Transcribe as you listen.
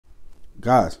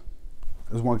Guys,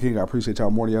 this is One King. I appreciate y'all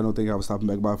more than y'all don't think I was stopping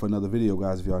back by for another video,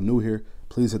 guys. If y'all new here,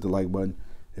 please hit the like button.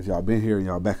 If y'all been here and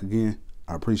y'all back again,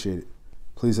 I appreciate it.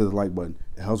 Please hit the like button.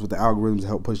 It helps with the algorithms to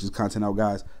help push this content out,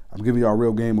 guys. I'm giving y'all a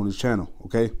real game on this channel,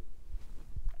 okay?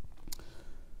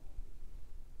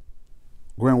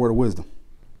 Grand word of wisdom.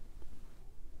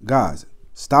 Guys,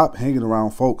 stop hanging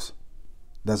around folks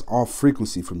that's off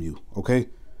frequency from you, okay?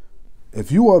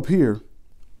 If you up here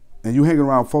and you hanging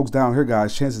around folks down here,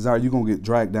 guys, chances are you're going to get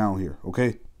dragged down here,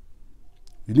 okay?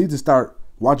 You need to start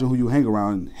watching who you hang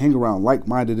around and hang around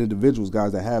like-minded individuals,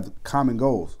 guys, that have common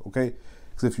goals, okay?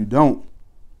 Because if you don't,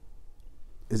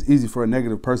 it's easy for a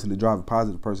negative person to drive a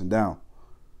positive person down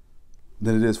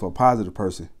than it is for a positive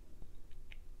person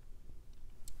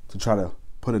to try to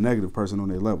put a negative person on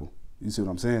their level. You see what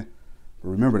I'm saying? But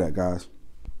remember that, guys.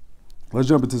 Let's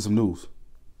jump into some news.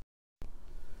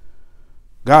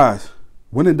 Guys,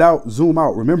 when in doubt, zoom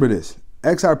out. Remember this.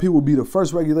 XRP will be the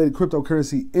first regulated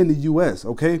cryptocurrency in the US,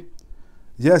 okay?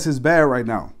 Yes, it's bad right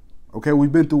now. Okay,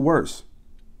 we've been through worse.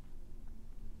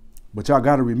 But y'all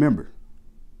got to remember,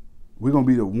 we're going to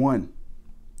be the one.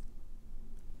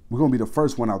 We're going to be the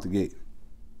first one out the gate.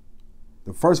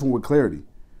 The first one with clarity.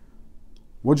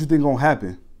 What you think going to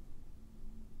happen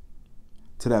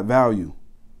to that value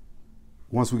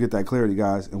once we get that clarity,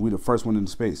 guys, and we're the first one in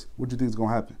the space? What do you think is going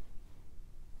to happen?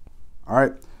 All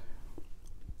right.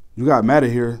 You got Matter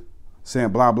here saying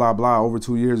blah, blah, blah over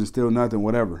 2 years and still nothing,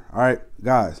 whatever. All right,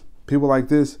 guys, people like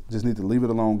this just need to leave it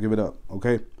alone, give it up,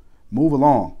 okay? Move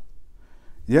along.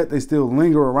 Yet they still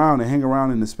linger around and hang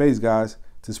around in the space, guys,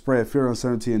 to spread fear,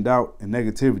 uncertainty, and doubt and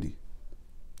negativity.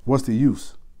 What's the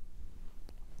use?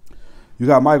 You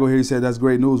got Michael here. He said, that's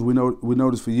great news. We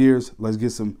know this for years. Let's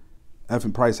get some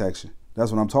effing price action.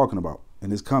 That's what I'm talking about.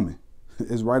 And it's coming.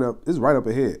 It's right up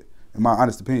ahead, in my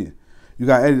honest opinion. You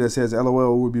got Eddie that says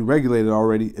LOL would be regulated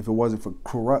already if it wasn't for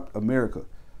corrupt America.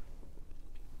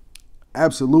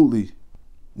 Absolutely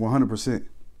 100%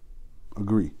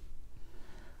 agree.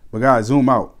 But guys, zoom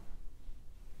out.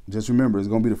 Just remember, it's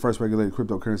going to be the first regulated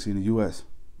cryptocurrency in the US.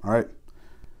 All right.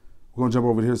 We're going to jump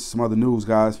over here to some other news,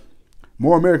 guys.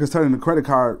 More Americans turning to credit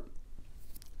cards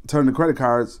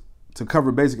to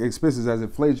cover basic expenses as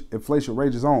inflation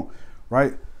rages on,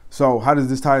 right? So how does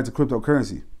this tie into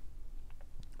cryptocurrency?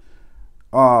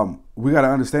 We got to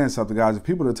understand something, guys. If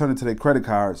people are turning to their credit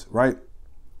cards, right?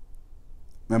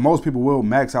 And most people will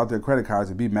max out their credit cards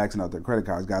and be maxing out their credit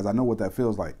cards, guys. I know what that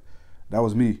feels like. That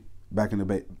was me back in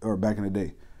the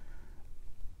day.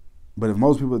 But if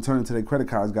most people are turning to their credit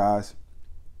cards, guys,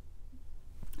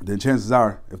 then chances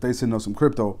are, if they send us some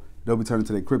crypto, they'll be turning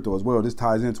to their crypto as well. This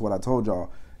ties into what I told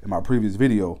y'all in my previous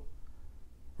video,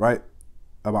 right?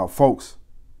 About folks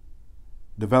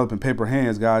developing paper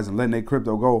hands, guys, and letting their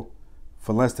crypto go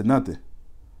for less than nothing,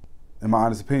 in my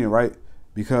honest opinion, right?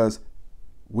 Because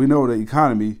we know the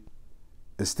economy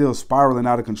is still spiraling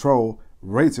out of control.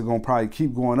 Rates are going to probably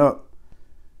keep going up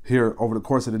here over the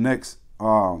course of the next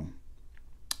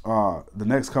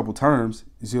couple terms.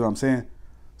 You see what I'm saying?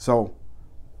 So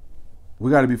we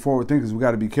got to be forward thinkers. We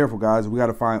got to be careful, guys. We got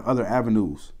to find other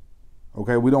avenues.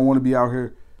 Okay, we don't want to be out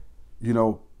here, you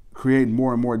know, creating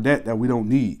more and more debt that we don't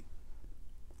need.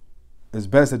 It's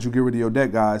best that you get rid of your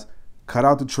debt, guys. Cut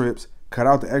out the trips, cut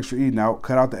out the extra eating out,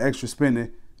 cut out the extra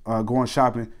spending, going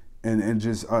shopping, and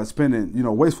just spending, you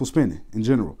know, wasteful spending in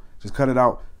general. Just cut it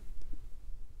out.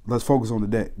 Let's focus on the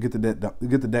debt. Get the debt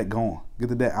going. Get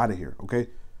the debt out of here, okay?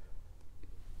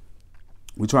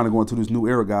 We're trying to go into this new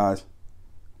era, guys,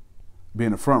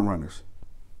 being the front runners.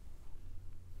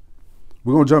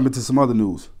 We're going to jump into some other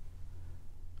news.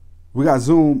 We got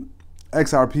Zoom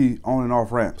XRP on and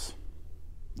off ramps.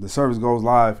 The service goes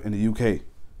live in the UK.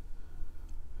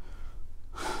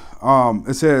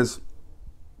 It says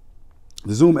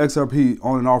the Zoom XRP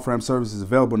on and off ramp service is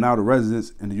available now to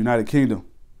residents in the United Kingdom.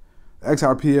 The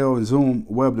XRPL and Zoom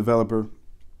web developer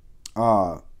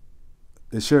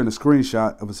is sharing a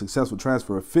screenshot of a successful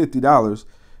transfer of $50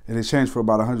 in exchange for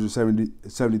about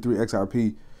 173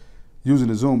 XRP using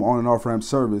the Zoom on and off ramp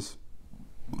service.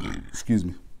 Excuse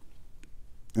me.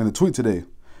 In a tweet today.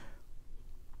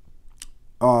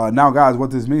 Now, guys, what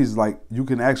this means is, like, you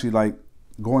can actually, like,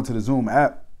 go into the Zoom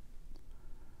app.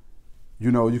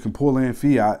 You know, you can pull in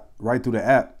fiat right through the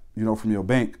app, you know, from your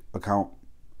bank account,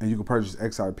 and you can purchase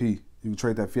XRP. You can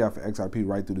trade that fiat for XRP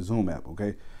right through the Zoom app,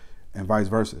 okay? And vice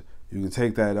versa. You can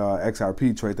take that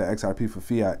XRP, trade that XRP for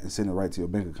fiat, and send it right to your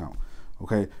bank account,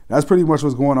 okay? That's pretty much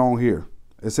what's going on here.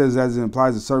 It says, as it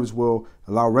implies, the service will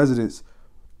allow residents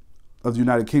of the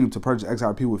United Kingdom to purchase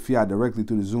XRP with fiat directly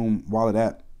through the Zoom wallet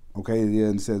app, okay? Yeah,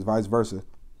 and it says vice versa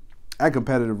at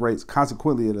competitive rates.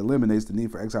 Consequently, it eliminates the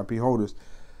need for XRP holders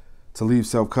to leave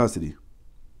self-custody.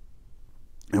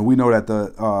 And we know that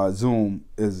the Zoom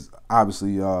is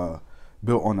obviously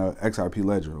built on the XRP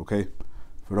ledger, okay?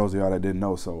 For those of y'all that didn't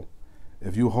know. So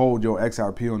if you hold your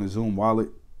XRP on the Zoom wallet,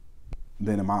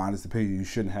 then in my honest opinion, you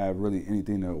shouldn't have really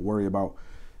anything to worry about.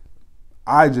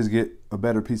 I just get a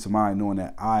better peace of mind knowing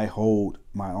that I hold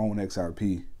my own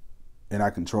XRP and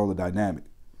I control the dynamic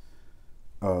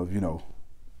of, you know,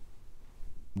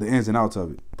 the ins and outs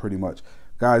of it, pretty much.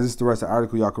 Guys, this is the rest of the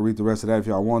article. Y'all can read the rest of that if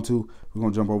y'all want to. We're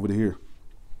going to jump over to here.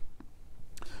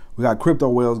 We got crypto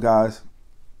whales, guys,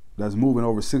 that's moving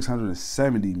over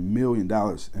 $670 million in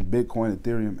Bitcoin,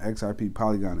 Ethereum, XRP,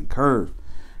 Polygon, and Curve.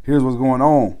 Here's what's going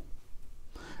on.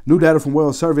 New data from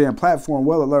Whale Survey and platform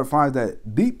Whale Alert finds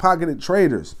that deep-pocketed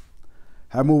traders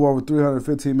have moved over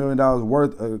 $315 million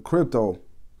worth of crypto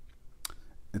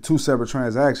in 2 separate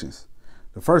transactions.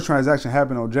 The first transaction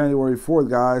happened on January 4th,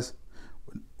 guys,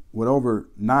 with over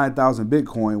 9,000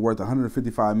 Bitcoin worth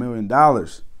 $155 million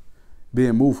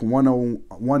being moved from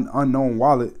one unknown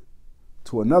wallet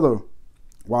to another,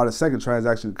 while the second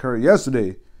transaction occurred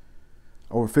yesterday,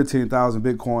 over 15,000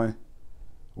 Bitcoin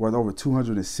worth over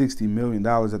 $260 million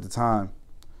at the time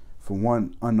from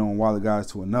one unknown wallet, guys,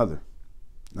 to another.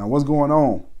 Now, what's going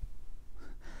on?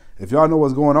 If y'all know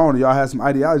what's going on and y'all have some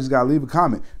ideologies, gotta leave a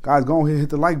comment. Guys, go ahead and hit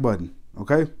the like button,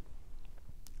 okay?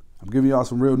 I'm giving y'all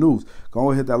some real news. Go ahead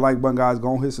and hit that like button, guys. Go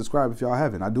ahead and hit subscribe if y'all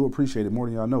haven't. I do appreciate it more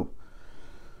than y'all know.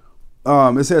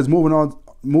 It says, moving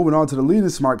on to the leading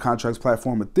smart contracts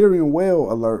platform, Ethereum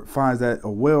Whale Alert finds that a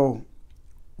whale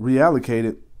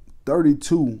reallocated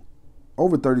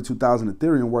over 32,000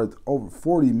 Ethereum worth over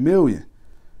 40 million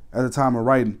at the time of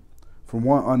writing from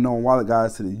one unknown wallet,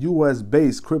 guys, to the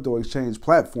US-based crypto exchange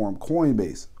platform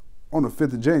Coinbase on the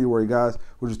 5th of January, guys,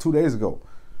 which is 2 days ago.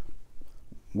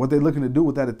 What they looking to do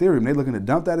with that Ethereum? They looking to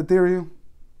dump that Ethereum,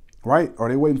 right? Are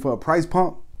they waiting for a price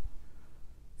pump?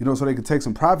 You know, so they can take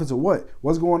some profits or what?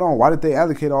 What's going on? Why did they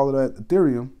allocate all of that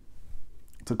Ethereum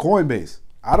to Coinbase?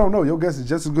 I don't know. Your guess is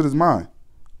just as good as mine.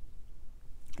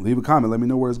 Leave a comment. Let me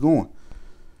know where it's going.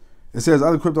 It says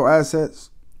other crypto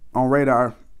assets on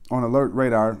alert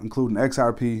radar, including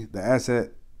XRP, the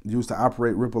asset used to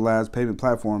operate Ripple Labs payment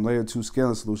platform, layer 2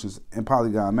 scaling solutions, and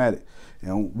Polygon Matic.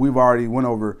 And we've already went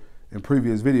over in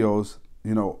previous videos,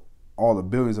 you know, all the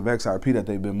billions of XRP that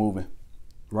they've been moving,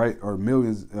 right? Or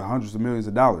millions, hundreds of millions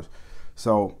of dollars.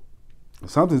 So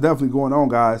something's definitely going on,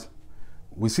 guys.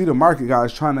 We see the market,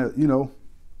 guys, trying to, you know,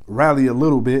 rally a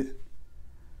little bit.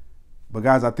 But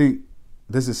guys, I think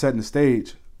this is setting the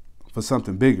stage for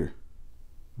something bigger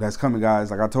that's coming,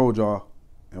 guys. Like I told y'all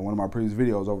in one of my previous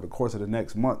videos, over the course of the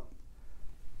next month,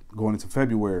 going into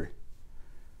February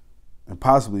and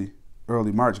possibly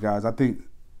early March, guys, I think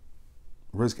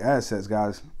risk assets,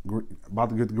 guys, about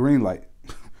to get the green light.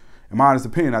 In my honest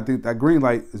opinion, I think that green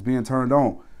light is being turned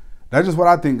on. That's just what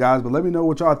I think, guys. But let me know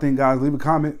what y'all think, guys. Leave a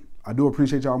comment. I do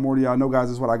appreciate y'all more than y'all know, guys.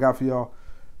 This is what I got for y'all.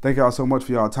 Thank y'all so much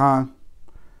for y'all time.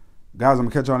 Guys, I'm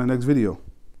going to catch y'all in the next video.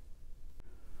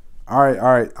 All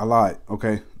right. I lied,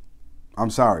 okay? I'm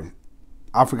sorry.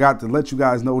 I forgot to let you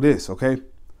guys know this, okay?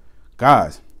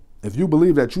 Guys, if you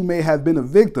believe that you may have been a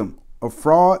victim of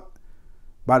fraud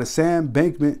by the Sam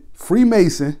Bankman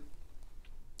Freemason,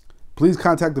 please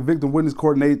contact the victim witness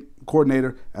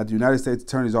coordinator at the United States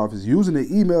Attorney's Office using the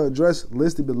email address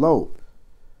listed below,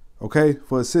 okay,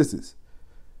 for assistance.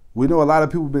 We know a lot of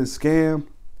people have been scammed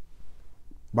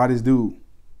by this dude.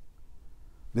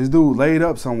 This dude laid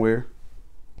up somewhere,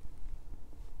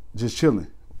 just chilling.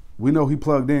 We know he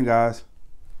plugged in, guys,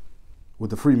 with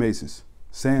the Freemasons.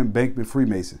 Sam Bankman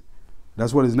Freemason.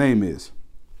 That's what his name is.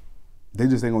 They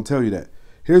just ain't gonna tell you that.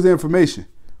 Here's the information.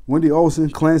 Wendy Olson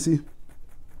Clancy,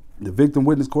 the victim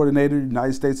witness coordinator,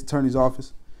 United States Attorney's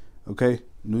Office. Okay,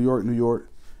 New York, New York.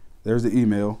 There's the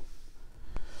email.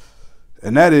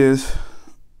 And that is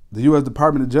the U.S.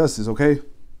 Department of Justice, okay?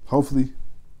 Hopefully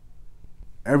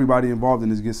everybody involved in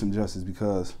this gets some justice,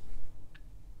 because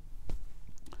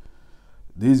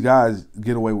these guys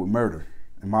get away with murder,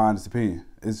 in my honest opinion.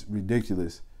 It's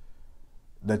ridiculous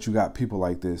that you got people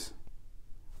like this.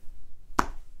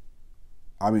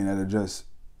 I mean, that are just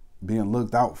being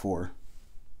looked out for.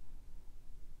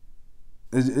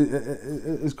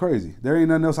 It's crazy. There ain't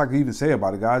nothing else I can even say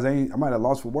about it, guys. I might have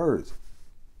lost for words.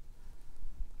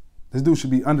 This dude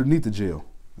should be underneath the jail,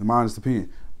 in my honest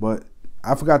opinion. But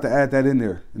I forgot to add that in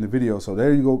there in the video. So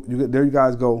there you go. There you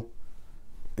guys go.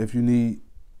 If you need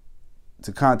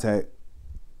to contact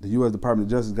the U.S. Department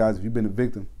of Justice, guys, if you've been a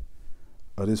victim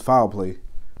of this foul play,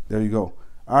 there you go.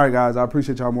 All right, guys. I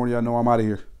appreciate y'all more than y'all know. I'm out of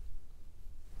here.